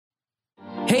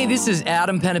Hey, this is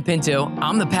Adam Penapinto.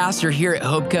 I'm the pastor here at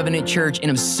Hope Covenant Church, and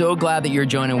I'm so glad that you're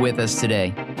joining with us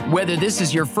today. Whether this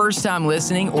is your first time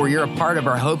listening or you're a part of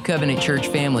our Hope Covenant Church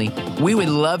family, we would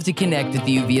love to connect with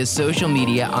you via social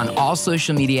media on all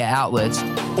social media outlets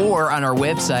or on our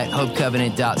website,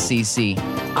 hopecovenant.cc.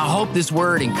 I hope this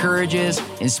word encourages,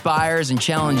 inspires, and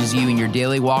challenges you in your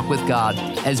daily walk with God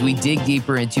as we dig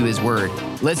deeper into His Word.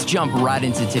 Let's jump right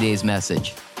into today's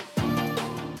message.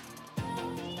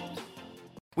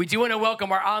 We do want to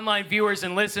welcome our online viewers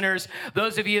and listeners,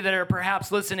 those of you that are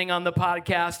perhaps listening on the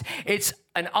podcast. It's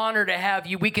an honor to have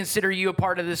you. We consider you a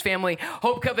part of this family.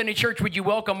 Hope Covenant Church, would you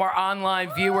welcome our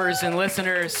online viewers and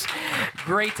listeners?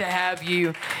 Great to have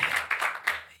you.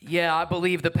 Yeah, I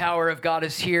believe the power of God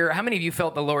is here. How many of you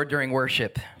felt the Lord during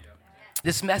worship?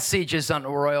 This message is on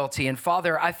royalty. And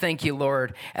Father, I thank you,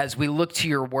 Lord, as we look to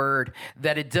your word,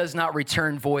 that it does not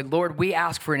return void. Lord, we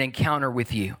ask for an encounter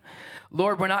with you.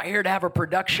 Lord, we're not here to have a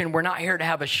production. We're not here to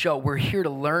have a show. We're here to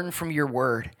learn from your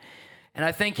word. And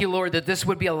I thank you, Lord, that this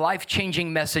would be a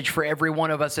life-changing message for every one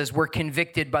of us as we're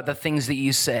convicted by the things that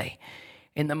you say.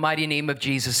 In the mighty name of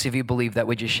Jesus, if you believe that,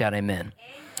 would you shout amen?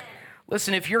 Amen.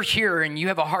 Listen, if you're here and you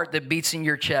have a heart that beats in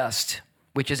your chest,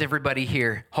 which is everybody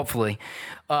here, hopefully,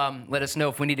 let us know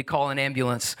if we need to call an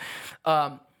ambulance.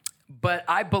 But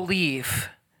I believe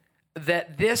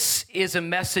that this is a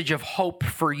message of hope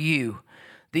for you,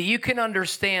 that you can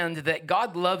understand that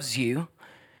God loves you,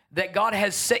 that God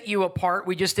has set you apart.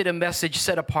 We just did a message,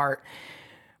 Set Apart.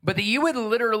 But that you would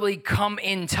literally come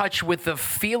in touch with the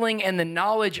feeling and the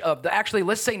knowledge of,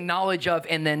 let's say knowledge of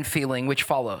and then feeling, which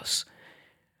follows.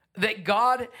 That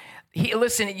God,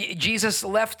 Jesus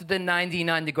left the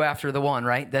 99 to go after the one,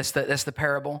 right? That's the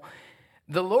parable.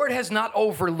 The Lord has not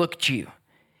overlooked you.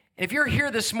 If you're here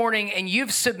this morning and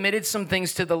you've submitted some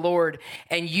things to the Lord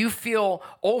and you feel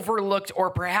overlooked,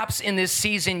 or perhaps in this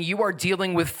season you are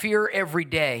dealing with fear every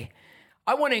day,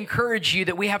 I want to encourage you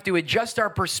that we have to adjust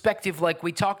our perspective like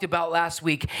we talked about last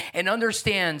week and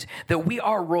understand that we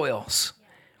are royals.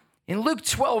 In Luke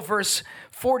 12, verse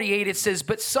 48, it says,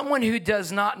 "But someone who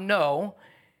does not know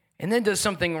and then does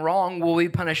something wrong will be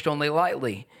punished only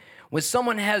lightly. When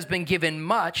someone has been given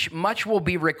much, much will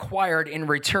be required in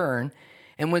return.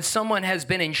 And when someone has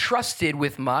been entrusted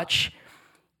with much,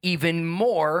 even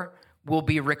more will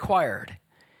be required."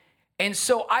 And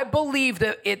so I believe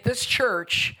that at this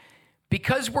church,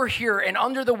 because we're here and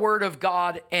under the word of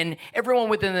God, and everyone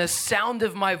within the sound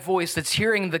of my voice that's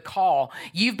hearing the call,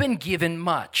 you've been given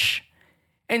much.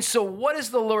 And so what is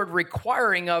the Lord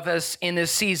requiring of us in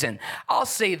this season? I'll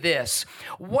say this: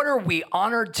 what are we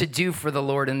honored to do for the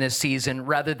Lord in this season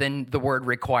rather than the word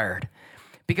required?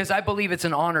 Because I believe it's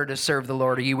an honor to serve the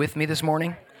Lord. Are you with me this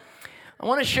morning? I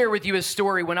want to share with you a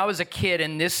story when I was a kid,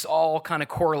 and this all kind of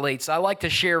correlates. I like to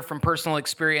share from personal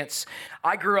experience.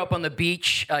 I grew up on the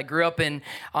beach. I grew up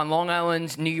on Long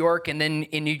Island, New York, and then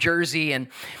in New Jersey, and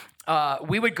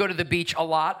we would go to the beach a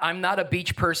lot. I'm not a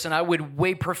beach person. I would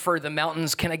way prefer the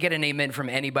mountains. Can I get an amen from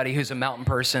anybody who's a mountain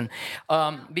person?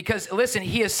 Because listen,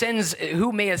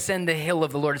 who may ascend the hill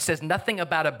of the Lord. It says nothing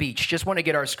about a beach. Just want to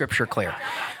get our scripture clear.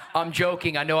 I'm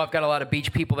joking. I know I've got a lot of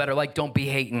beach people that are like, don't be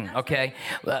hating, okay?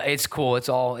 It's cool. It's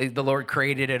all, the Lord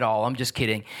created it all. I'm just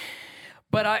kidding.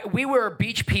 But we were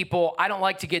beach people. I don't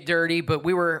like to get dirty, but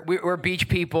we were beach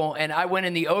people. And I went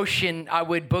in the ocean. I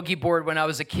would boogie board when I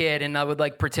was a kid, and I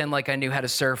would pretend like I knew how to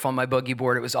surf on my boogie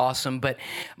board. It was awesome. But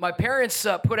my parents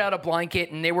put out a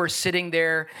blanket, and they were sitting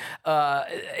there,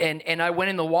 and I went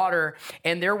in the water,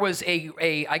 and there was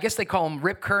I guess they call them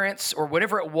rip currents or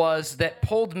whatever it was that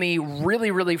pulled me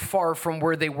really, really far from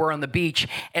where they were on the beach.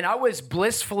 And I was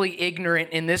blissfully ignorant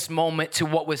in this moment to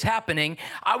what was happening.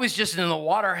 I was just in the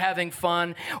water having fun,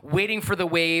 waiting for the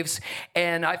waves,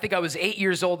 and I think I was 8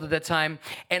 years old at the time,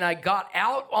 and I got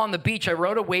out on the beach. I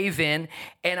rode a wave in,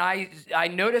 and I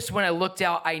noticed when I looked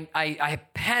out, I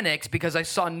panicked because I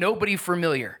saw nobody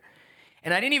familiar.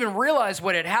 And I didn't even realize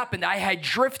what had happened. I had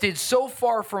drifted so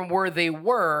far from where they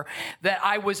were that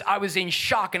I was in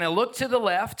shock, and I looked to the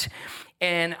left,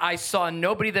 and I saw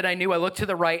nobody that I knew. I looked to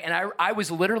the right, and I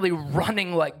was literally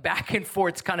running back and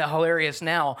forth. It's kind of hilarious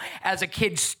now. As a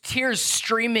kid, tears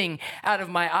streaming out of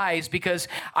my eyes because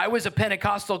I was a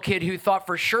Pentecostal kid who thought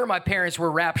for sure my parents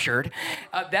were raptured.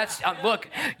 Look,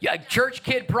 church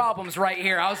kid problems right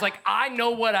here. I was like, I know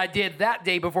what I did that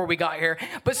day before we got here.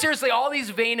 But seriously, all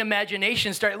these vain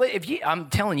imaginations started. I'm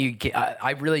telling you,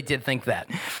 I really did think that.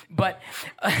 But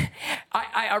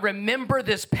I remember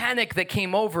this panic that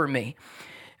came over me.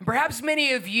 Perhaps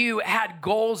many of you had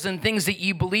goals and things that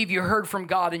you believe you heard from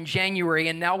God in January,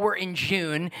 and now we're in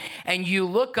June, and you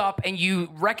look up and you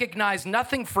recognize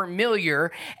nothing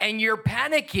familiar, and you're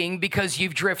panicking because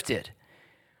you've drifted.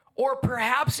 Or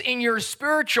perhaps in your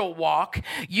spiritual walk,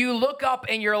 you look up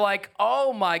and you're like,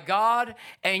 oh my God,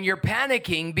 and you're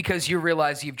panicking because you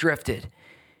realize you've drifted.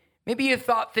 Maybe you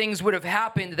thought things would have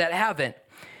happened that haven't.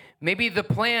 Maybe the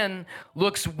plan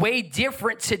looks way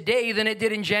different today than it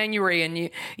did in January, and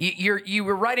you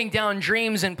were writing down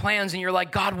dreams and plans, and you're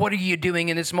like, God, what are you doing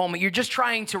in this moment? You're just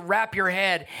trying to wrap your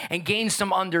head and gain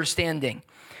some understanding.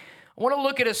 I want to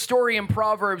look at a story in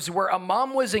Proverbs where a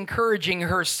mom was encouraging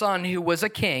her son who was a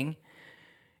king,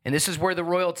 and this is where the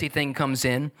royalty thing comes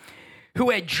in, who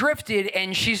had drifted,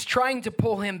 and she's trying to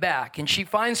pull him back. And she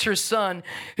finds her son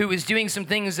who is doing some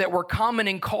things that were common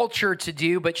in culture to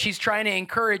do, but she's trying to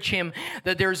encourage him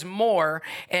that there's more,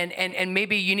 and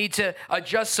maybe you need to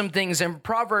adjust some things. In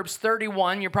Proverbs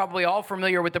 31, you're probably all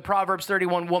familiar with the Proverbs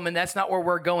 31 woman. That's not where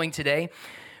we're going today.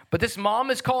 But this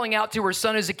mom is calling out to her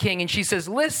son as a king, and she says,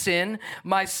 listen,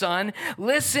 my son,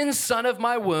 listen, son of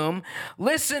my womb,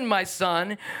 listen, my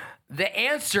son, the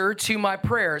answer to my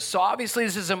prayers. So obviously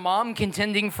this is a mom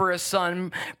contending for a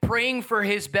son, praying for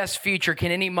his best future.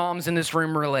 Can any moms in this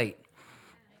room relate?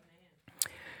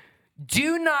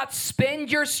 Do not spend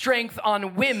your strength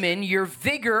on women, your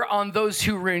vigor on those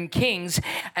who ruin kings.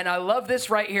 And I love this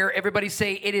right here. Everybody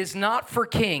say, it is not for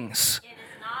kings. It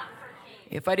is not for kings.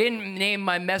 If I didn't name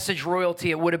my message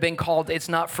royalty, it would have been called, It's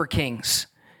Not for Kings.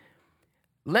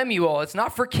 Lemuel, it's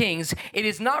not for kings. It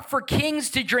is not for kings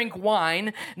to drink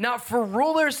wine, not for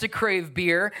rulers to crave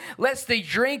beer, lest they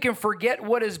drink and forget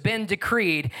what has been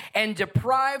decreed, and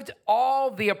deprived all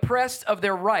the oppressed of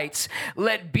their rights.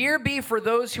 Let beer be for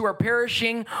those who are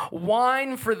perishing,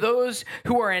 wine for those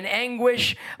who are in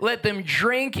anguish. Let them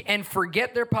drink and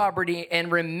forget their poverty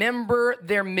and remember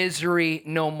their misery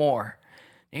no more.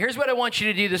 Now, here's what I want you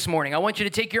to do this morning. I want you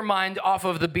to take your mind off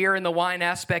of the beer and the wine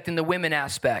aspect and the women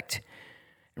aspect.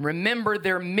 Remember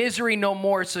their misery no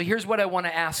more. So here's what I want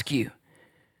to ask you.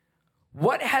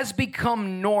 What has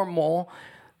become normal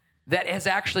that has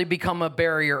actually become a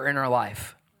barrier in our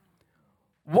life?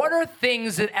 What are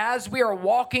things that as we are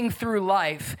walking through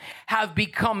life have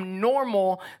become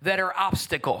normal that are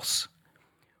obstacles?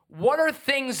 What are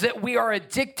things that we are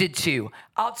addicted to?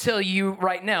 I'll tell you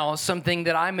right now something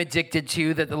that I'm addicted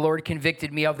to that the Lord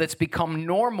convicted me of that's become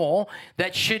normal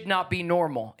that should not be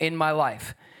normal in my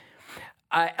life.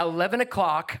 11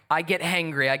 o'clock, I get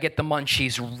hangry. I get the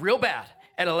munchies real bad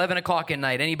at 11 o'clock at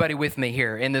night. Anybody with me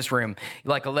here in this room?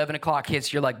 Like 11 o'clock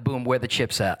hits, you're like, boom, where the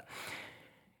chips at?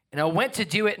 And I went to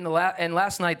do it, and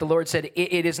last night the Lord said,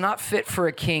 it is not fit for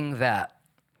a king that.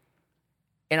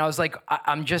 And I was like,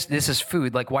 this is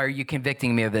food. Like, why are you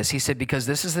convicting me of this? He said, because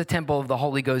this is the temple of the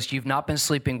Holy Ghost. You've not been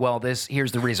sleeping well.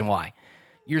 Here's the reason why.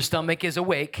 Your stomach is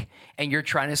awake and you're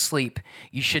trying to sleep.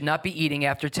 You should not be eating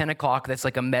after 10 o'clock. That's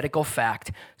like a medical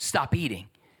fact. Stop eating.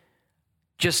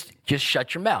 Just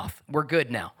shut your mouth. We're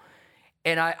good now.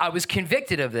 And I was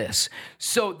convicted of this.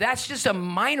 So that's just a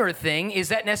minor thing. Is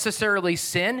that necessarily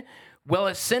sin? Well,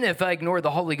 it's sin if I ignore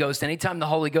the Holy Ghost. Anytime the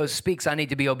Holy Ghost speaks, I need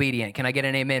to be obedient. Can I get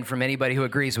an amen from anybody who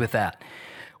agrees with that?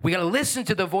 We got to listen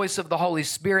to the voice of the Holy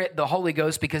Spirit, the Holy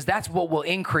Ghost, because that's what will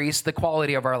increase the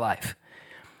quality of our life.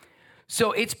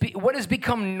 So what has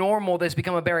become normal that's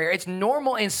become a barrier? It's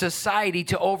normal in society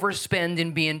to overspend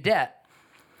and be in debt.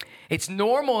 It's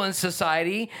normal in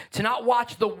society to not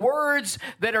watch the words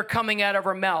that are coming out of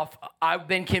our mouth. I've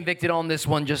been convicted on this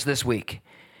one just this week.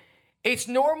 It's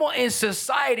normal in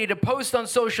society to post on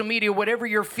social media whatever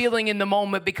you're feeling in the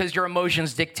moment because your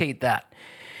emotions dictate that.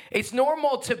 It's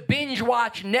normal to binge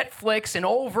watch Netflix and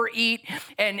overeat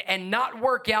and not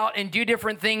work out and do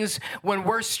different things when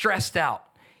we're stressed out.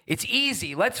 It's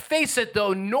easy. Let's face it,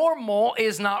 though, normal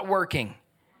is not working.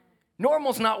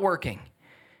 Normal's not working.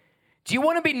 Do you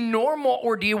want to be normal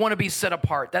or do you want to be set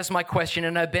apart? That's my question,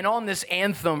 and I've been on this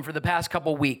anthem for the past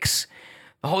couple weeks.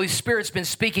 The Holy Spirit's been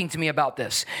speaking to me about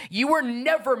this. You were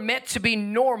never meant to be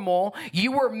normal.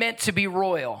 You were meant to be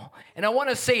royal. And I want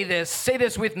to say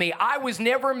this with me. I was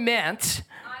never meant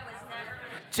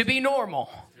to be normal.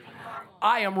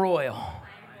 I am royal.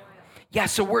 Yeah,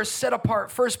 so we're set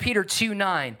apart. 1 Peter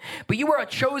 2:9. But you are a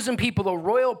chosen people, a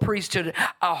royal priesthood,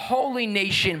 a holy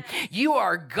nation. You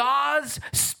are God's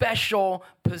special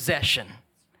possession.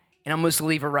 And I'm going to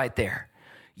leave it right there.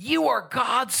 You are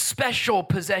God's special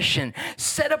possession,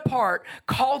 set apart,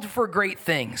 called for great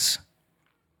things.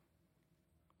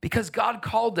 Because God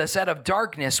called us out of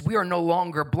darkness, we are no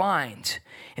longer blind.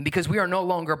 And because we are no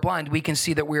longer blind, we can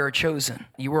see that we are chosen.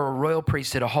 You are a royal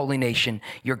priesthood, a holy nation.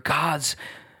 You're God's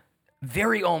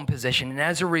very own position. And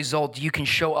as a result, you can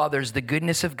show others the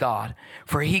goodness of God,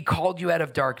 for he called you out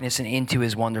of darkness and into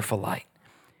his wonderful light.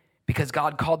 Because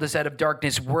God called us out of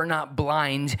darkness, we're not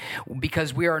blind.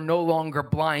 Because we are no longer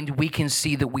blind, we can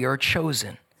see that we are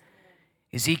chosen.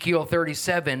 Ezekiel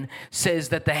 37 says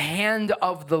that the hand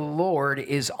of the Lord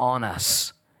is on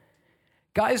us.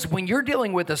 Guys, when you're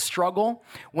dealing with a struggle,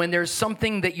 when there's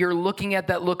something that you're looking at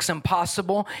that looks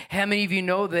impossible, how many of you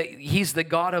know that he's the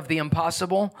God of the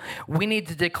impossible? We need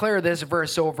to declare this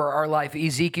verse over our life,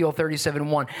 Ezekiel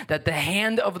 37:1, that the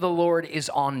hand of the Lord is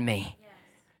on me.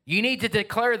 You need to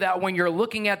declare that when you're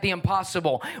looking at the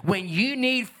impossible, when you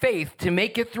need faith to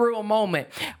make it through a moment.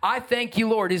 I thank you,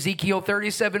 Lord, Ezekiel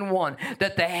 37:1,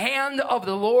 that the hand of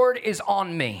the Lord is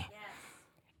on me.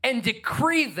 And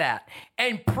decree that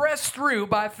and press through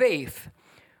by faith.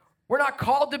 We're not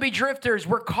called to be drifters.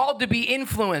 We're called to be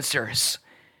influencers.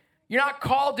 You're not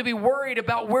called to be worried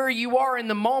about where you are in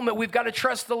the moment. We've got to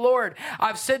trust the Lord.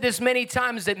 I've said this many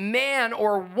times that man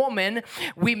or woman,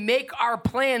 we make our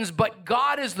plans, but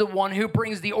God is the one who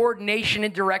brings the ordination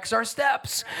and directs our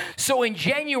steps. So in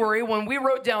January, when we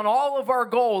wrote down all of our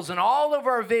goals and all of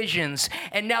our visions,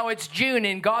 and now it's June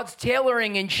and God's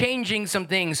tailoring and changing some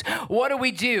things, what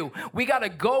do? We got to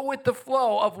go with the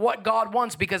flow of what God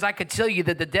wants, because I could tell you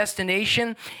that the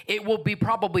destination, it will be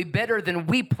probably better than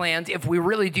we planned if we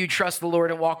really do trust the Lord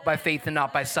and walk by faith and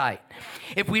not by sight.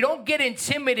 If we don't get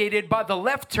intimidated by the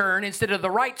left turn instead of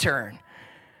the right turn,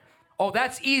 oh,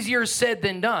 that's easier said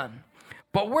than done.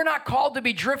 But we're not called to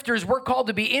be drifters. We're called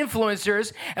to be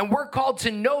influencers, and we're called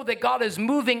to know that God is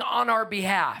moving on our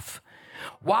behalf.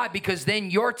 Why? Because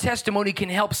then your testimony can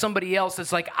help somebody else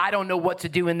that's like, I don't know what to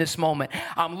do in this moment.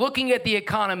 I'm looking at the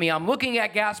economy. I'm looking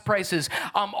at gas prices.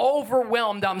 I'm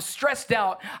overwhelmed. I'm stressed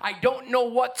out. I don't know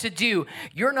what to do.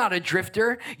 You're not a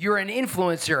drifter. You're an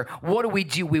influencer. What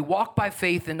do? We walk by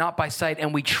faith and not by sight,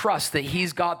 and we trust that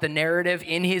he's got the narrative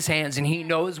in his hands, and he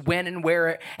knows when and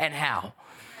where and how.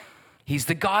 He's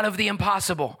the God of the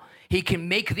impossible. He can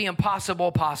make the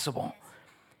impossible possible.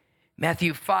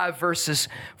 Matthew 5, verses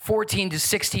 14 to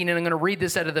 16, and I'm going to read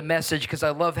this out of the Message because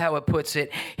I love how it puts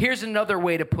it. Here's another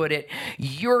way to put it.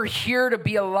 You're here to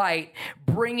be a light,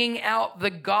 bringing out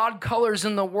the God colors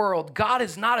in the world. God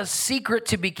is not a secret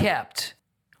to be kept.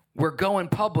 We're going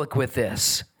public with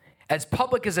this. As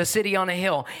public as a city on a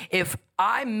hill. If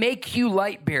I make you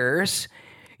light bearers,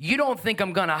 you don't think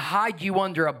I'm going to hide you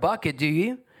under a bucket, do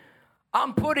you?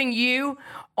 I'm putting you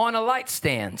on a light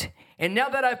stand. And now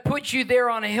that I've put you there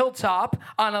on a hilltop,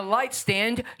 on a light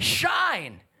stand,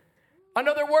 shine. In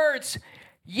other words,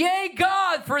 yay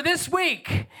God for this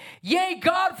week. Yay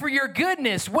God for your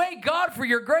goodness. Yay God for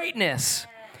your greatness.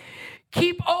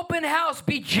 Keep open house.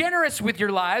 Be generous with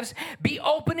your lives. Be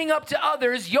opening up to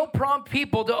others. You'll prompt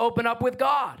people to open up with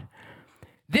God.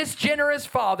 This generous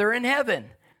Father in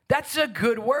heaven. That's a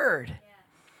good word.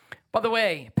 By the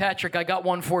way, Patrick, I got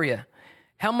one for you.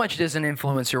 How much does an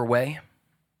influencer weigh?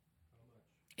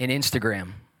 In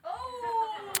Instagram.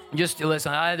 Just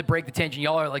listen, I had to break the tension.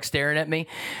 Y'all are like staring at me.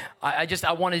 I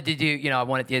wanted to do,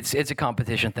 it's a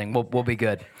competition thing. We'll be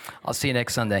good. I'll see you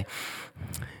next Sunday.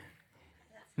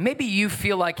 Maybe you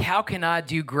feel like, how can I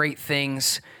do great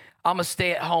things? I'm a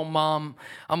stay-at-home mom.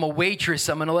 I'm a waitress.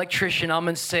 I'm an electrician. I'm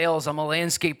in sales. I'm a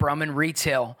landscaper. I'm in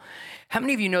retail. How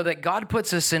many of you know that God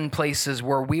puts us in places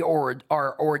where we are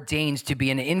ordained to be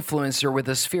an influencer with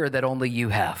a sphere that only you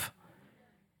have?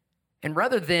 And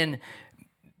rather than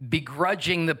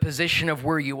begrudging the position of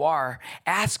where you are,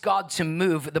 ask God to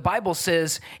move. The Bible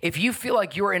says, if you feel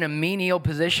like you're in a menial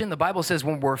position, the Bible says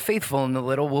when we're faithful in the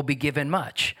little, we'll be given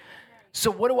much.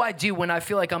 So what do I do when I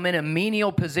feel like I'm in a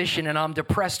menial position and I'm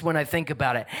depressed when I think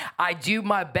about it? I do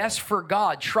my best for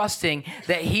God, trusting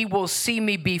that he will see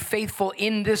me be faithful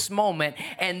in this moment,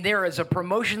 and there is a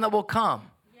promotion that will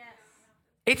come. Yes.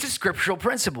 It's a scriptural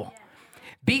principle.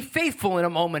 Be faithful in a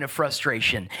moment of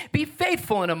frustration. Be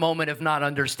faithful in a moment of not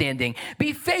understanding.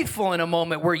 Be faithful in a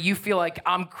moment where you feel like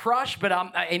I'm crushed,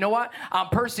 but you know what? I'm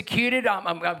persecuted.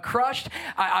 I'm crushed.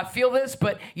 I feel this,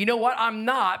 but you know what? I'm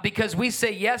not, because we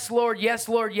say, yes, Lord, yes,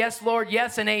 Lord, yes, Lord,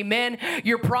 yes, and amen.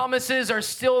 Your promises are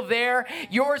still there.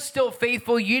 You're still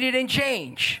faithful. You didn't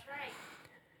change.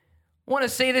 I want to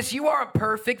say this, you aren't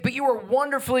perfect, but you were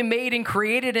wonderfully made and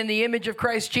created in the image of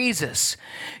Christ Jesus.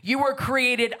 You were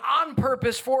created on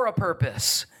purpose for a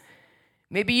purpose.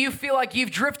 Maybe you feel like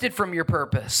you've drifted from your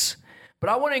purpose, but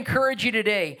I want to encourage you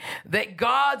today that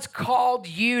God's called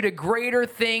you to greater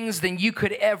things than you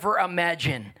could ever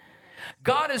imagine.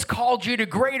 God has called you to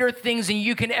greater things than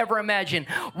you can ever imagine.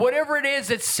 Whatever it is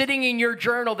that's sitting in your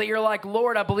journal that you're like,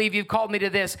 Lord, I believe you've called me to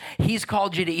this, he's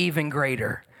called you to even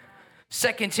greater.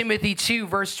 2 Timothy 2,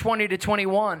 verse 20 to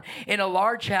 21. In a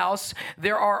large house,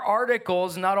 there are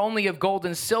articles not only of gold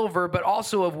and silver, but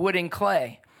also of wood and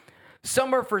clay.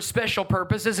 Some are for special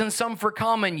purposes and some for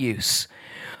common use.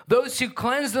 Those who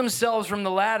cleanse themselves from the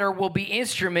latter will be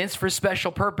instruments for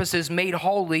special purposes, made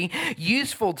holy,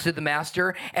 useful to the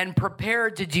master, and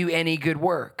prepared to do any good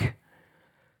work.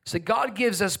 So God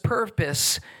gives us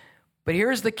purpose. But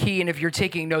here's the key, and if you're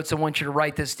taking notes, I want you to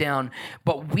write this down.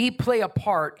 But we play a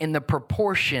part in the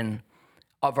proportion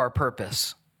of our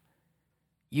purpose.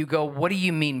 You go, what do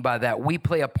you mean by that? We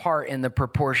play a part in the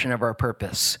proportion of our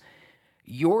purpose.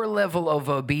 Your level of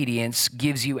obedience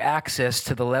gives you access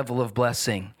to the level of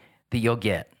blessing that you'll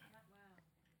get.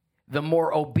 The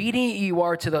more obedient you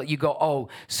are you go, oh,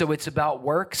 so it's about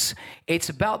works? It's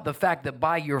about the fact that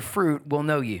by your fruit we'll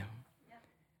know you.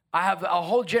 I have a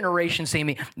whole generation saying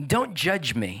to me, don't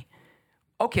judge me.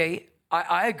 Okay,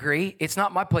 I agree. It's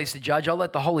not my place to judge. I'll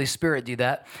let the Holy Spirit do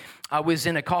that. I was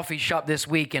in a coffee shop this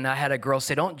week, and I had a girl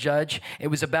say, don't judge. It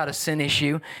was about a sin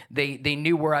issue. They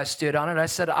knew where I stood on it. I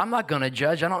said, I'm not going to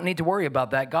judge. I don't need to worry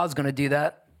about that. God's going to do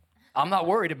that. I'm not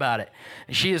worried about it.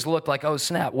 And she just looked like, oh,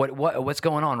 snap, what's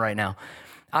going on right now?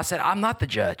 I said, I'm not the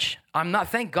judge.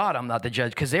 Thank God I'm not the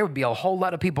judge, because there would be a whole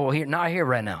lot of people not here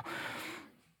right now.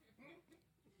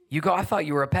 You go, I thought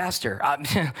you were a pastor.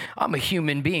 I'm a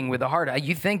human being with a heart.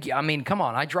 You think, come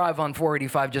on. I drive on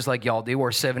 485 just like y'all do,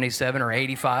 or 77 or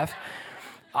 85.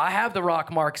 I have the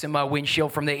rock marks in my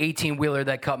windshield from the 18-wheeler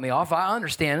that cut me off. I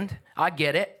understand. I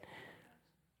get it.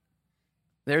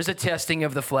 There's a testing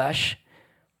of the flesh.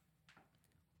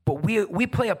 But we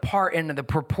play a part in the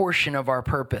proportion of our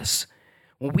purpose.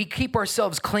 When we keep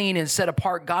ourselves clean and set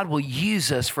apart, God will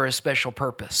use us for a special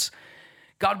purpose.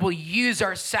 God will use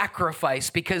our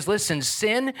sacrifice because, listen,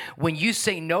 sin, when you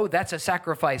say no, that's a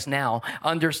sacrifice now,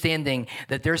 understanding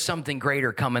that there's something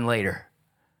greater coming later.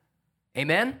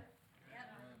 Amen?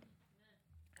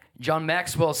 John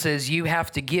Maxwell says you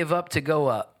have to give up to go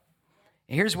up.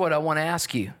 Here's what I want to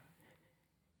ask you.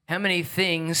 How many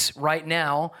things right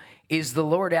now is the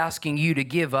Lord asking you to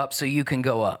give up so you can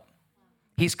go up?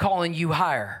 He's calling you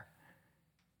higher.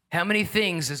 How many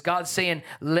things is God saying,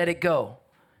 let it go?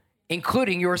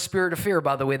 Including your spirit of fear,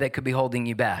 by the way, that could be holding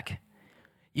you back.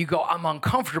 You go, I'm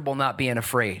uncomfortable not being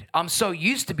afraid. I'm so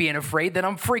used to being afraid that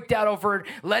I'm freaked out over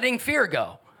letting fear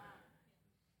go.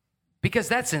 Because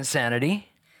that's insanity.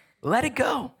 Let it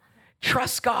go.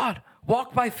 Trust God.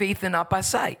 Walk by faith and not by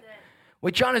sight.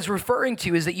 What John is referring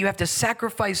to is that you have to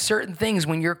sacrifice certain things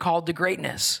when you're called to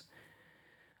greatness.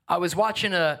 I was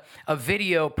watching a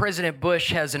video. President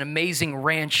Bush has an amazing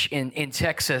ranch in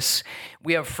Texas.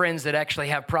 We have friends that actually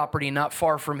have property not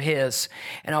far from his.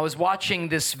 And I was watching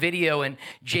this video, and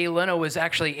Jay Leno was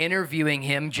actually interviewing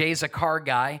him. Jay's a car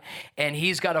guy, and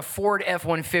he's got a Ford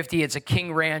F-150. It's a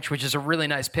King Ranch, which is a really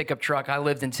nice pickup truck. I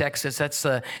lived in Texas. That's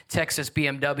the Texas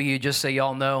BMW, just so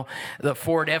y'all know. The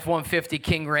Ford F-150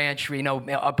 King Ranch,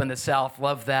 up in the South.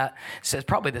 Love that. So it's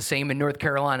probably the same in North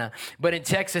Carolina. But in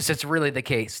Texas, it's really the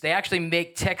case. They actually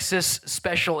make Texas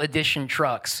special edition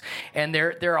trucks, and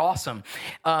they're awesome.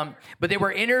 But they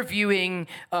were interviewing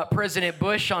President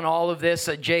Bush on all of this.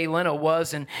 Jay Leno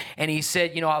was, and he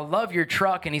said, I love your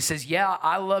truck. And he says, yeah,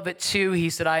 I love it too. He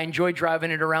said, I enjoy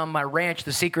driving it around my ranch.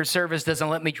 The Secret Service doesn't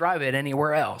let me drive it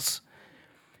anywhere else.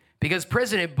 Because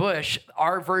President Bush,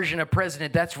 our version of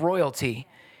president, that's royalty.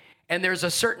 And there's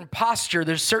a certain posture,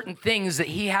 there's certain things that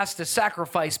he has to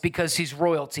sacrifice because he's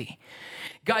royalty.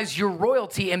 Guys, you're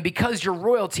royalty, and because you're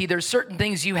royalty, there's certain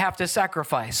things you have to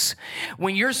sacrifice.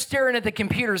 When you're staring at the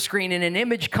computer screen and an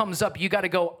image comes up, you got to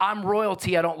go, I'm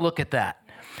royalty, I don't look at that.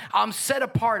 I'm set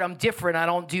apart, I'm different, I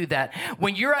don't do that.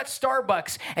 When you're at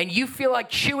Starbucks and you feel like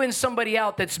chewing somebody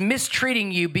out that's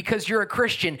mistreating you because you're a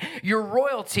Christian, you're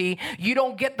royalty, you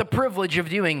don't get the privilege of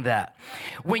doing that.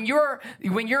 When you're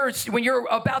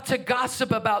about to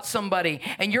gossip about somebody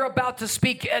and you're about to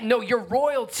speak, no, you're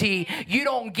royalty, you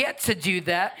don't get to do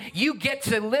that. You get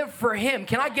to live for him.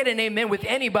 Can I get an amen with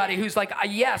anybody who's like,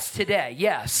 yes, today,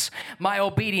 yes, my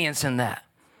obedience in that.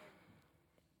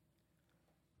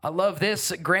 I love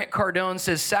this. Grant Cardone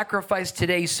says, sacrifice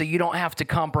today so you don't have to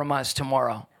compromise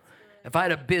tomorrow. If I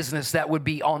had a business, that would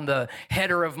be on the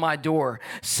header of my door.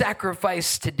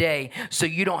 Sacrifice today so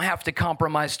you don't have to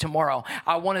compromise tomorrow.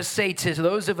 I want to say to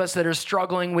those of us that are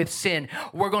struggling with sin,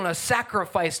 we're going to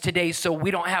sacrifice today so we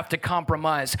don't have to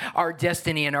compromise our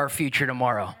destiny and our future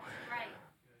tomorrow.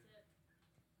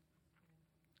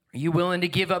 Are you willing to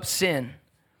give up sin?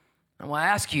 I want to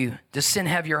ask you, does sin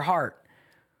have your heart?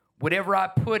 Whatever I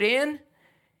put in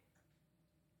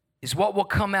is what will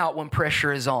come out when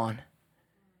pressure is on.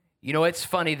 It's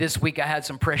funny. This week I had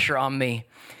some pressure on me.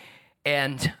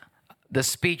 And the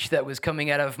speech that was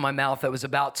coming out of my mouth that was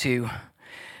about to,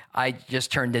 I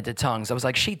just turned into tongues. I was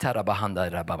like,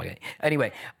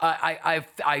 anyway,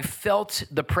 I felt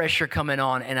the pressure coming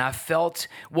on, and I felt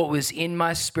what was in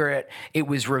my spirit. It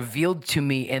was revealed to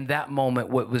me in that moment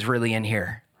what was really in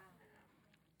here.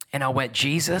 And I went,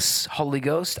 Jesus, Holy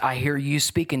Ghost, I hear you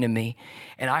speaking to me.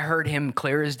 And I heard him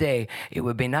clear as day. It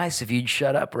would be nice if you'd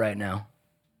shut up right now.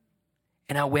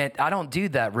 And I went, I don't do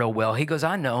that real well. He goes,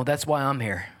 I know, that's why I'm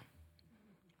here.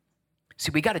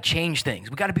 See, we got to change things.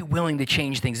 We got to be willing to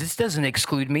change things. This doesn't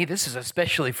exclude me. This is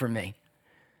especially for me.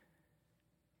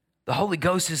 The Holy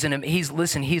Ghost is in him. He's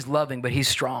loving, but he's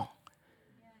strong.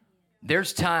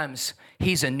 There's times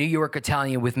he's a New York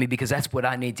Italian with me because that's what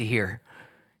I need to hear.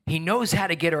 He knows how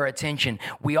to get our attention.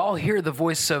 We all hear the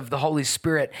voice of the Holy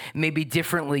Spirit maybe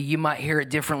differently. You might hear it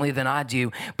differently than I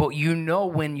do, but you know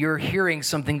when you're hearing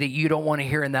something that you don't want to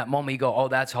hear in that moment, you go, oh,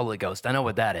 that's Holy Ghost. I know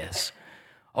what that is.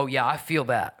 Oh, yeah, I feel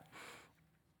that.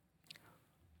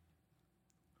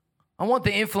 I want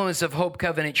the influence of Hope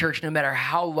Covenant Church, no matter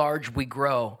how large we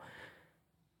grow,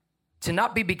 to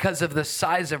not be because of the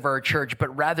size of our church,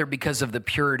 but rather because of the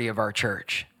purity of our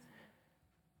church.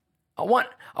 I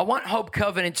want Hope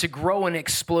Covenant to grow and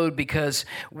explode because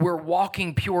we're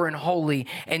walking pure and holy.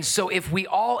 And so if we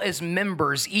all as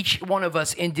members, each one of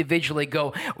us individually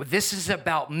go, this is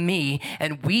about me,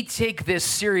 and we take this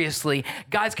seriously,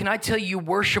 guys, can I tell you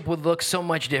worship would look so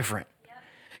much different?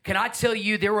 Can I tell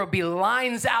you there would be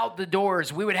lines out the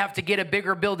doors. We would have to get a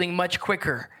bigger building much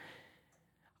quicker.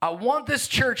 I want this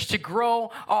church to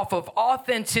grow off of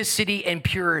authenticity and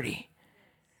purity.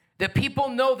 That people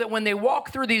know that when they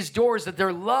walk through these doors that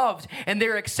they're loved and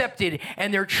they're accepted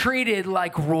and they're treated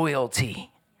like royalty.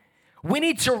 We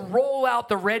need to roll out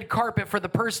the red carpet for the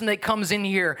person that comes in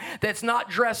here that's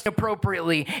not dressed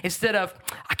appropriately instead of,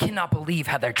 I cannot believe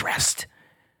how they're dressed.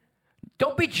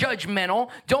 Don't be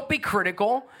judgmental. Don't be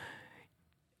critical.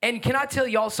 And can I tell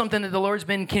y'all something that the Lord's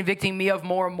been convicting me of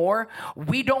more and more?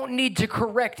 We don't need to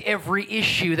correct every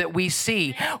issue that we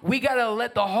see. We got to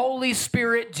let the Holy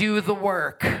Spirit do the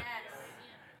work.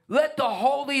 Let the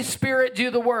Holy Spirit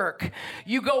do the work.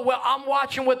 You go, well, I'm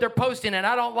watching what they're posting and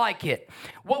I don't like it.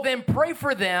 Well, then pray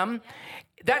for them.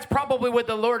 That's probably what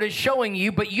the Lord is showing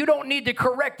you, but you don't need to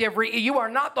correct you are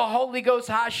not the Holy Ghost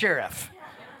High Sheriff.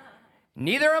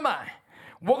 Neither am I.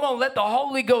 We're going to let the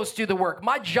Holy Ghost do the work.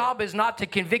 My job is not to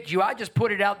convict you. I just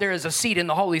put it out there as a seed, and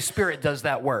the Holy Spirit does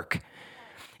that work.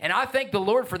 And I thank the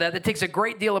Lord for that. That takes a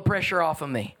great deal of pressure off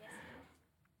of me.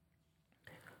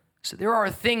 So there are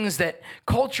things that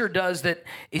culture does that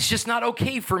it's just not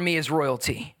okay for me as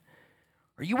royalty.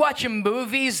 Are you watching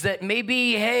movies that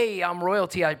maybe, hey, I'm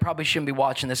royalty, I probably shouldn't be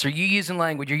watching this? Are you using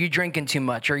language? Are you drinking too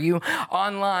much? Are you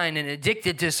online and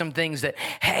addicted to some things that,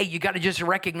 hey, you got to just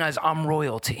recognize I'm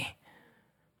royalty?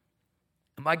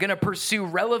 Am I going to pursue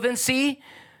relevancy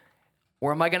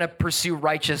or am I going to pursue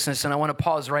righteousness? And I want to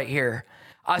pause right here.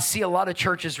 I see a lot of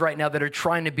churches right now that are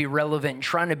trying to be relevant and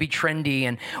trying to be trendy,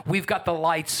 and we've got the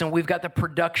lights and we've got the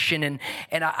production, and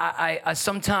I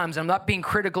sometimes, I'm not being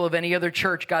critical of any other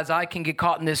church, guys. I can get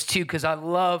caught in this too because I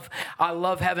love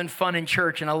having fun in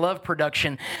church and I love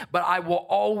production, but I will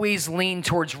always lean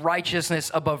towards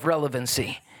righteousness above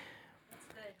relevancy.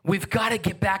 We've got to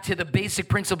get back to the basic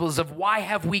principles of why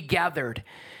have we gathered.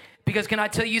 Because can I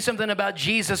tell you something about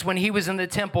Jesus? When he was in the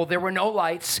temple, there were no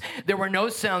lights, there were no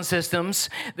sound systems,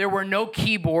 there were no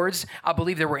keyboards. I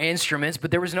believe there were instruments, but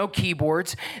there was no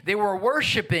keyboards. They were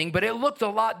worshiping, but it looked a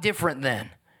lot different then.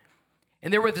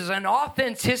 And there was an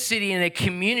authenticity in a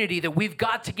community that we've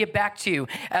got to get back to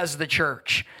as the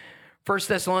church. 1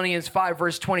 Thessalonians 5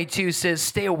 verse 22 says,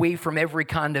 stay away from every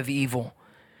kind of evil.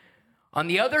 On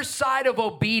the other side of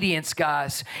obedience,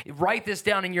 guys, write this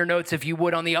down in your notes if you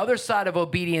would. On the other side of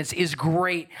obedience is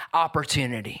great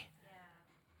opportunity.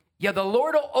 Yeah, the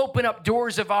Lord will open up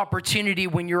doors of opportunity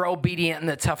when you're obedient in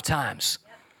the tough times.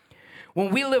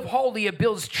 When we live holy, it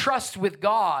builds trust with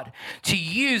God to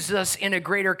use us in a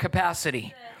greater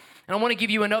capacity. And I want to give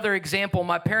you another example.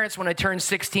 My parents, when I turned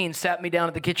 16, sat me down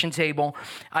at the kitchen table.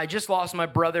 I just lost my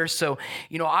brother, so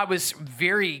I was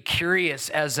very curious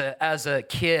as a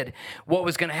kid what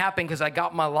was going to happen because I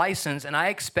got my license, and I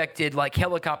expected like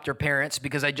helicopter parents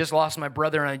because I just lost my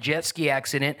brother in a jet ski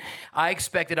accident. I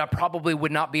expected I probably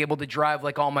would not be able to drive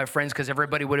like all my friends because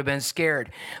everybody would have been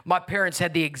scared. My parents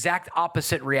had the exact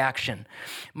opposite reaction.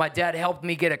 My dad helped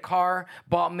me get a car,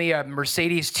 bought me a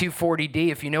Mercedes 240D.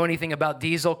 If you know anything about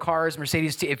diesel cars, cars,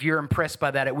 Mercedes. If you're impressed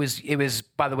by that, it was,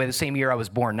 by the way, the same year I was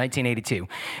born, 1982. It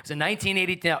was in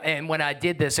 1982, and when I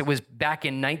did this, it was back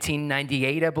in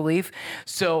 1998, I believe.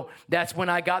 So that's when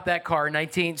I got that car,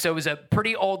 so it was a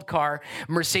pretty old car,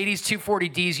 Mercedes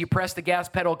 240Ds. You press the gas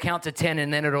pedal, count to 10,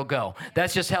 and then it'll go.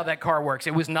 That's just how that car works.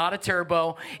 It was not a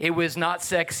turbo. It was not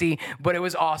sexy, but it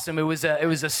was awesome. It was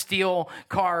a steel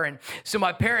car. And so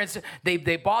my parents,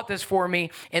 they bought this for me,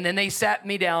 and then they sat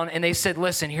me down and they said,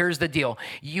 listen, here's the deal.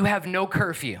 You have no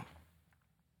curfew.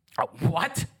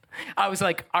 What? I was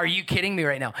like, are you kidding me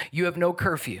right now? You have no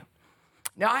curfew.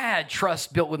 Now, I had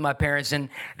trust built with my parents, and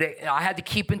I had to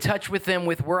keep in touch with them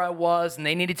with where I was, and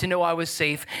they needed to know I was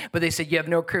safe, but they said, you have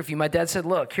no curfew. My dad said,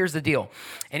 look, here's the deal.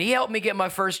 And he helped me get my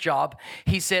first job.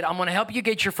 He said, I'm going to help you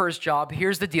get your first job.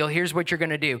 Here's the deal. Here's what you're going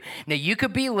to do. Now, you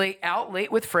could be out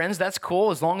late with friends. That's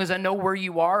cool. As long as I know where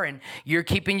you are and you're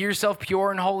keeping yourself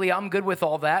pure and holy, I'm good with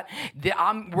all that.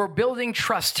 We're building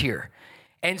trust here.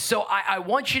 And so I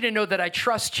want you to know that I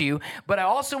trust you, but I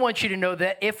also want you to know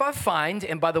that if I find,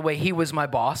 and by the way, he was my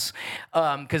boss,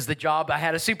 because the job, I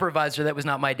had a supervisor that was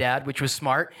not my dad, which was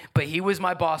smart, but he was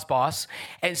my boss.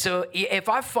 And so if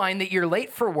I find that you're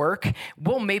late for work,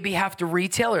 we'll maybe have to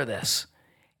retailer this.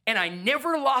 And I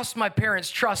never lost my parents'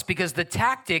 trust because the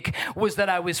tactic was that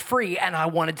I was free and I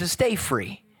wanted to stay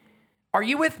free. Are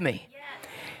you with me? Yes.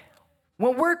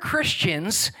 When we're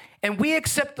Christians and we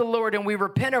accept the Lord and we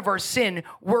repent of our sin,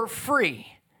 we're free.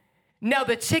 Now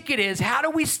the ticket is, how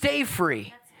do we stay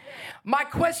free? My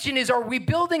question is, are we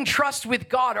building trust with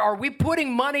God? Are we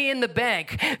putting money in the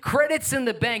bank, credits in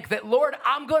the bank that, Lord,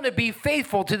 I'm going to be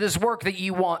faithful to this work that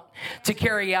you want to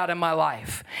carry out in my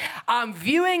life? I'm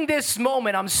viewing this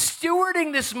moment, I'm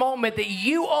stewarding this moment that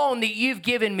you own, that you've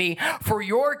given me for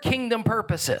your kingdom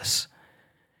purposes.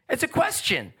 It's a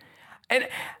question. And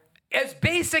as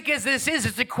basic as this is,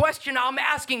 it's a question I'm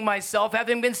asking myself,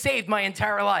 having been saved my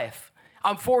entire life.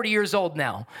 I'm 40 years old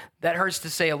now. That hurts to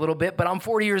say a little bit, but I'm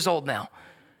 40 years old now.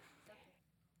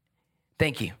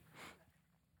 Thank you.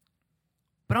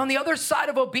 But on the other side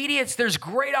of obedience, there's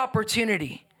great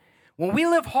opportunity. When we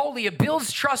live holy, it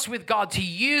builds trust with God to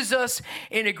use us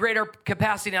in a greater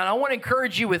capacity. And I want to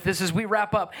encourage you with this as we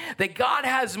wrap up, that God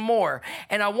has more.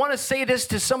 And I want to say this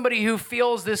to somebody who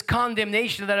feels this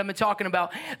condemnation that I've been talking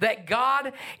about, that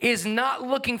God is not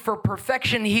looking for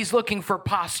perfection. He's looking for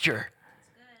posture.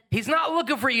 He's not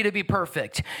looking for you to be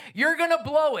perfect. You're going to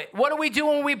blow it. What do we do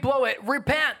when we blow it?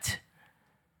 Repent.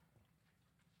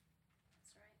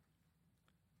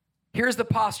 Here's the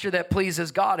posture that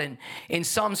pleases God. In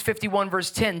Psalms 51, verse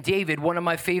 10, David, one of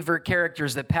my favorite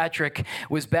characters that Patrick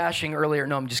was bashing earlier.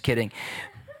 No, I'm just kidding.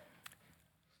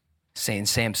 Saying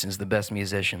Samson's the best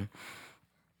musician.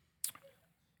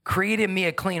 Create in me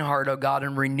a clean heart, O God,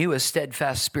 and renew a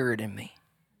steadfast spirit in me.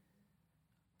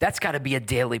 That's got to be a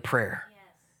daily prayer.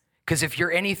 Because if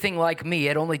you're anything like me,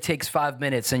 it only takes 5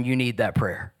 minutes and you need that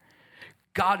prayer.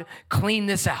 God, clean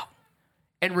this out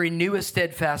and renew a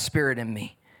steadfast spirit in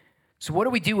me. So what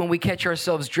do we do when we catch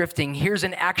ourselves drifting? Here's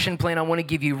an action plan I want to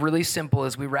give you, really simple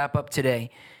as we wrap up today.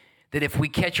 That if we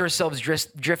catch ourselves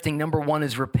drifting, number one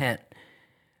is repent.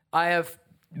 I have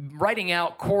writing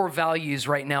out core values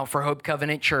right now for Hope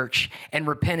Covenant Church, and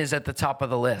repent is at the top of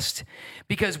the list.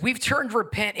 Because we've turned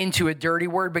repent into a dirty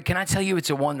word, but can I tell you it's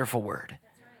a wonderful word?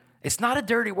 It's not a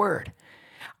dirty word.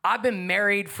 I've been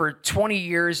married for 20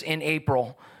 years in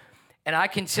April. And I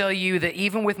can tell you that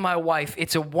even with my wife,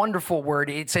 it's a wonderful word.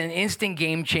 It's an instant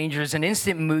game changer. It's an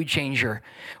instant mood changer.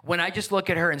 When I just look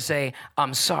at her and say,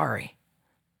 I'm sorry.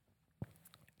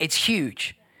 It's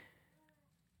huge.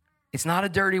 It's not a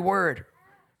dirty word.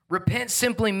 Repent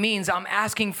simply means I'm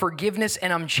asking forgiveness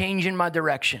and I'm changing my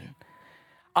direction.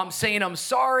 I'm saying I'm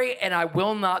sorry and I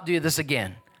will not do this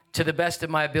again to the best of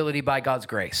my ability by God's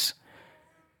grace.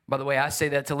 By the way, I say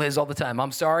that to Liz all the time.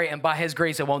 I'm sorry, and by his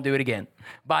grace, I won't do it again.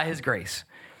 By his grace.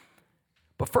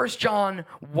 But 1 John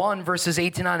 1, verses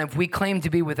 8 to 9, if we claim to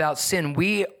be without sin,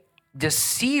 we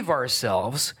deceive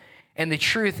ourselves, and the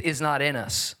truth is not in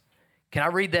us. Can I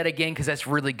read that again? Because that's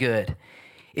really good.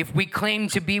 If we claim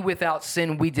to be without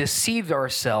sin, we deceive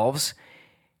ourselves,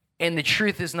 and the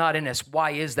truth is not in us.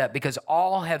 Why is that? Because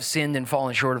all have sinned and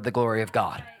fallen short of the glory of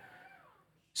God.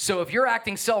 So if you're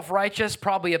acting self-righteous,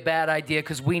 probably a bad idea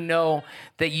because we know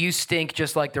that you stink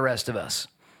just like the rest of us.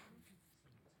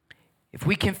 If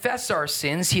we confess our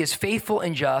sins, he is faithful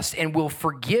and just and will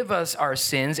forgive us our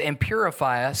sins and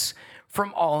purify us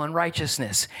from all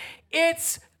unrighteousness.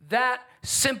 It's that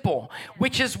simple,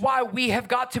 which is why we have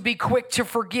got to be quick to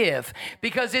forgive,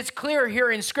 because it's clear here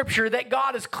in Scripture that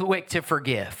God is quick to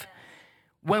forgive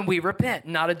when we repent,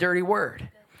 not a dirty word.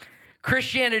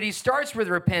 Christianity starts with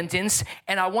repentance,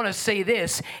 and I want to say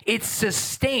this, it's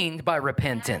sustained by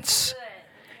repentance.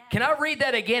 Can I read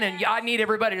that again? And I need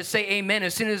everybody to say amen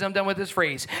as soon as I'm done with this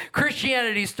phrase.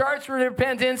 Christianity starts with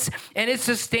repentance, and it's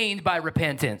sustained by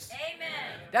repentance. Amen.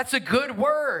 That's a good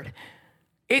word.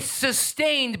 It's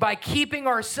sustained by keeping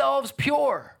ourselves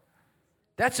pure.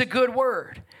 That's a good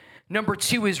word. Number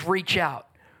 2 is reach out.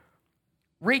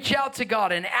 Reach out to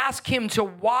God and ask him to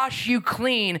wash you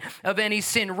clean of any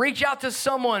sin. Reach out to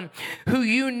someone who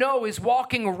you know is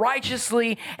walking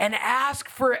righteously and ask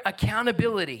for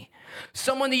accountability.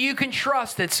 Someone that you can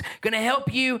trust that's going to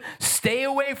help you stay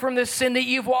away from the sin that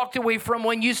you've walked away from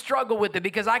when you struggle with it.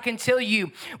 Because I can tell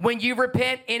you, when you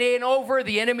repent, it ain't over.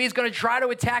 The enemy is going to try to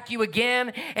attack you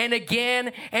again and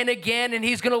again and again. And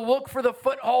he's going to look for the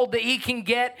foothold that he can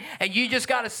get. And you just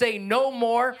got to say no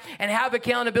more and have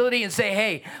accountability and say,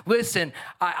 hey, listen,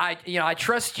 I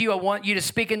trust you. I want you to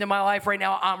speak into my life right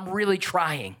now. I'm really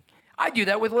trying. I do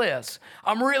that with Liz.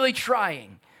 I'm really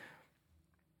trying.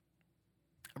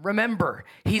 Remember,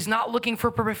 he's not looking for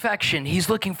perfection. He's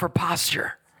looking for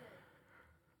posture.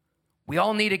 We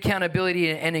all need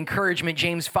accountability and encouragement.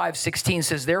 James 5:16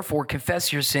 says, therefore,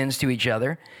 confess your sins to each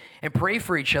other and pray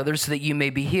for each other so that you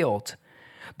may be healed.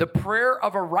 The prayer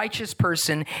of a righteous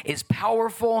person is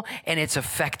powerful and it's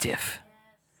effective.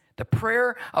 The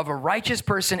prayer of a righteous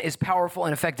person is powerful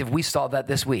and effective. We saw that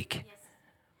this week.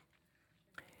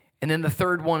 And then the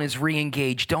third one is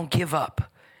re-engage. Don't give up.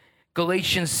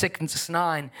 Galatians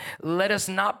 6:9, let us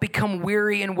not become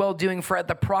weary in well-doing, for at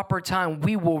the proper time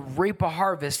we will reap a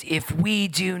harvest if we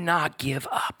do not give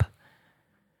up.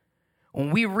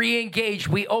 When we re-engage,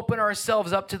 we open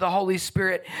ourselves up to the Holy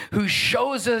Spirit who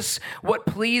shows us what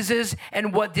pleases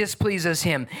and what displeases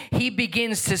him. He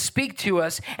begins to speak to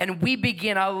us, and we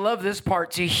begin, I love this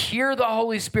part, to hear the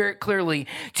Holy Spirit clearly,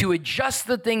 to adjust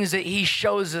the things that he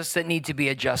shows us that need to be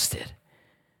adjusted.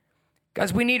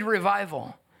 Guys, we need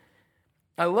revival.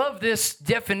 I love this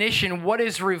definition. What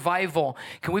is revival?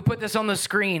 Can we put this on the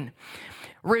screen?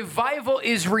 Revival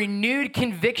is renewed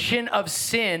conviction of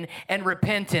sin and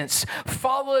repentance,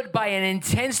 followed by an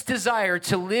intense desire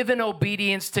to live in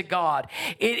obedience to God.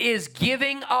 It is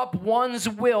giving up one's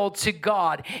will to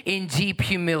God in deep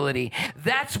humility.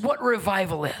 That's what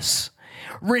revival is.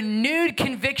 Renewed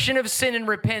conviction of sin and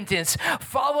repentance,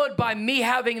 followed by me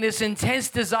having this intense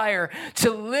desire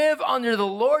to live under the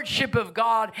lordship of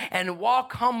God and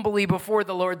walk humbly before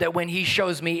the Lord, that when he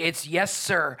shows me, it's yes,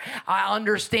 sir. I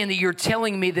understand that you're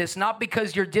telling me this, not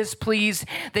because you're displeased,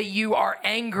 that you are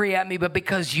angry at me, but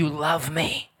because you love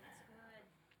me.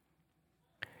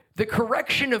 The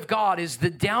correction of God is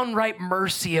the downright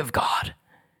mercy of God.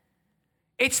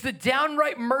 It's the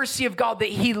downright mercy of God that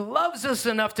he loves us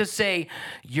enough to say,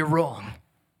 you're wrong.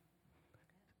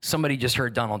 Somebody just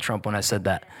heard Donald Trump when I said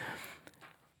that.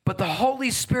 But the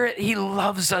Holy Spirit, he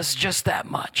loves us just that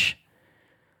much.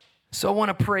 So I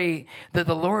want to pray that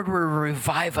the Lord will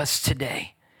revive us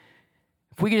today.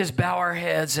 If we could just bow our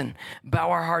heads and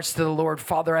bow our hearts to the Lord.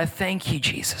 Father, I thank you,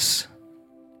 Jesus,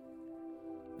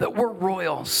 that we're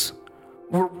royals.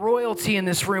 We're royalty in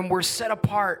this room. We're set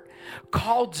apart,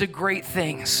 called to great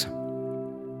things.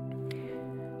 And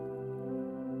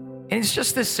it's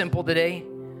just this simple today.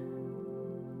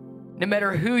 No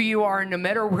matter who you are, no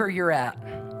matter where you're at,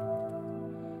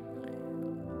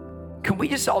 can we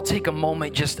just all take a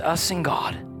moment, just us and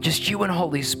God, just you and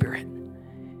Holy Spirit,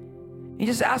 and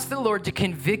just ask the Lord to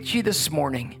convict you this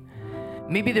morning.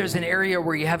 Maybe there's an area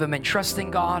where you haven't been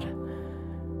trusting God.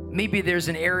 Maybe there's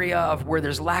an area of where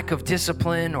there's lack of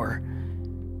discipline, or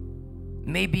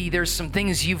maybe there's some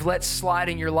things you've let slide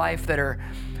in your life that are,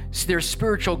 there's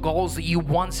spiritual goals that you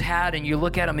once had, and you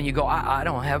look at them and you go, I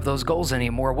don't have those goals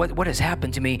anymore. What has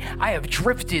happened to me? I have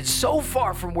drifted so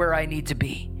far from where I need to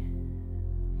be.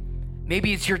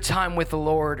 Maybe it's your time with the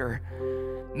Lord, or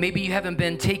maybe you haven't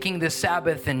been taking the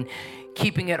Sabbath and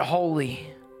keeping it holy.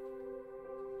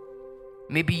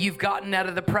 Maybe you've gotten out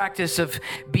of the practice of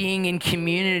being in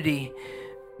community,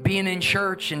 being in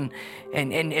church and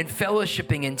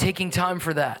fellowshipping and taking time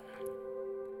for that.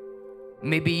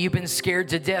 Maybe you've been scared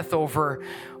to death over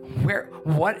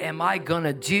what am I going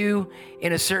to do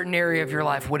in a certain area of your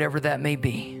life, whatever that may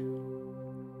be.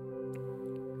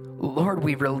 Lord,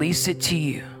 we release it to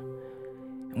you.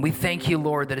 And we thank you,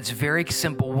 Lord, that it's very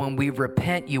simple. When we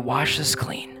repent, you wash us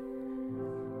clean.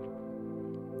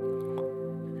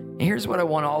 Here's what I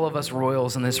want all of us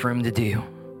royals in this room to do.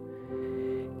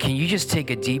 Can you just take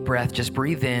a deep breath? Just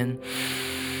breathe in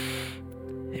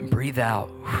and breathe out.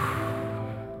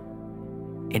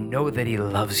 And know that he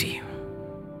loves you.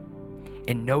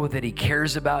 And know that he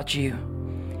cares about you.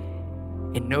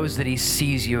 And knows that he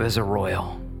sees you as a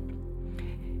royal.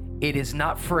 it is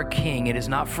not for a king, it is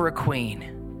not for a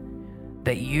queen,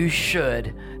 that you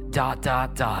should ...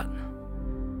 And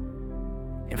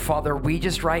Father, we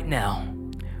just right now,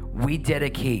 we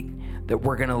dedicate that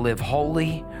we're going to live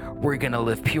holy, we're going to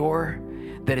live pure,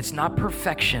 that it's not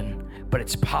perfection, but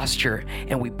it's posture.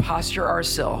 And we posture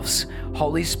ourselves.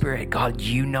 Holy Spirit, God,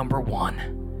 you number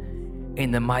one.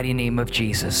 In the mighty name of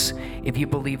Jesus. If you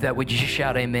believe that, would you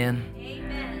shout amen?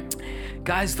 Amen.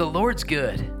 Guys, the Lord's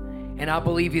good. And I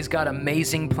believe he's got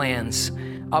amazing plans.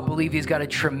 I believe he's got a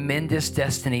tremendous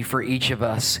destiny for each of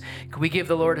us. Can we give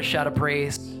the Lord a shout of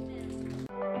praise?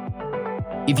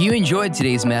 If you enjoyed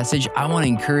today's message, I want to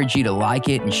encourage you to like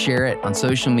it and share it on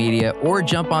social media, or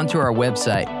jump onto our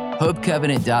website,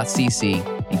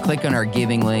 hopecovenant.cc, and click on our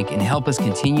giving link and help us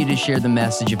continue to share the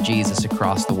message of Jesus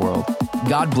across the world.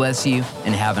 God bless you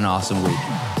and have an awesome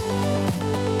week.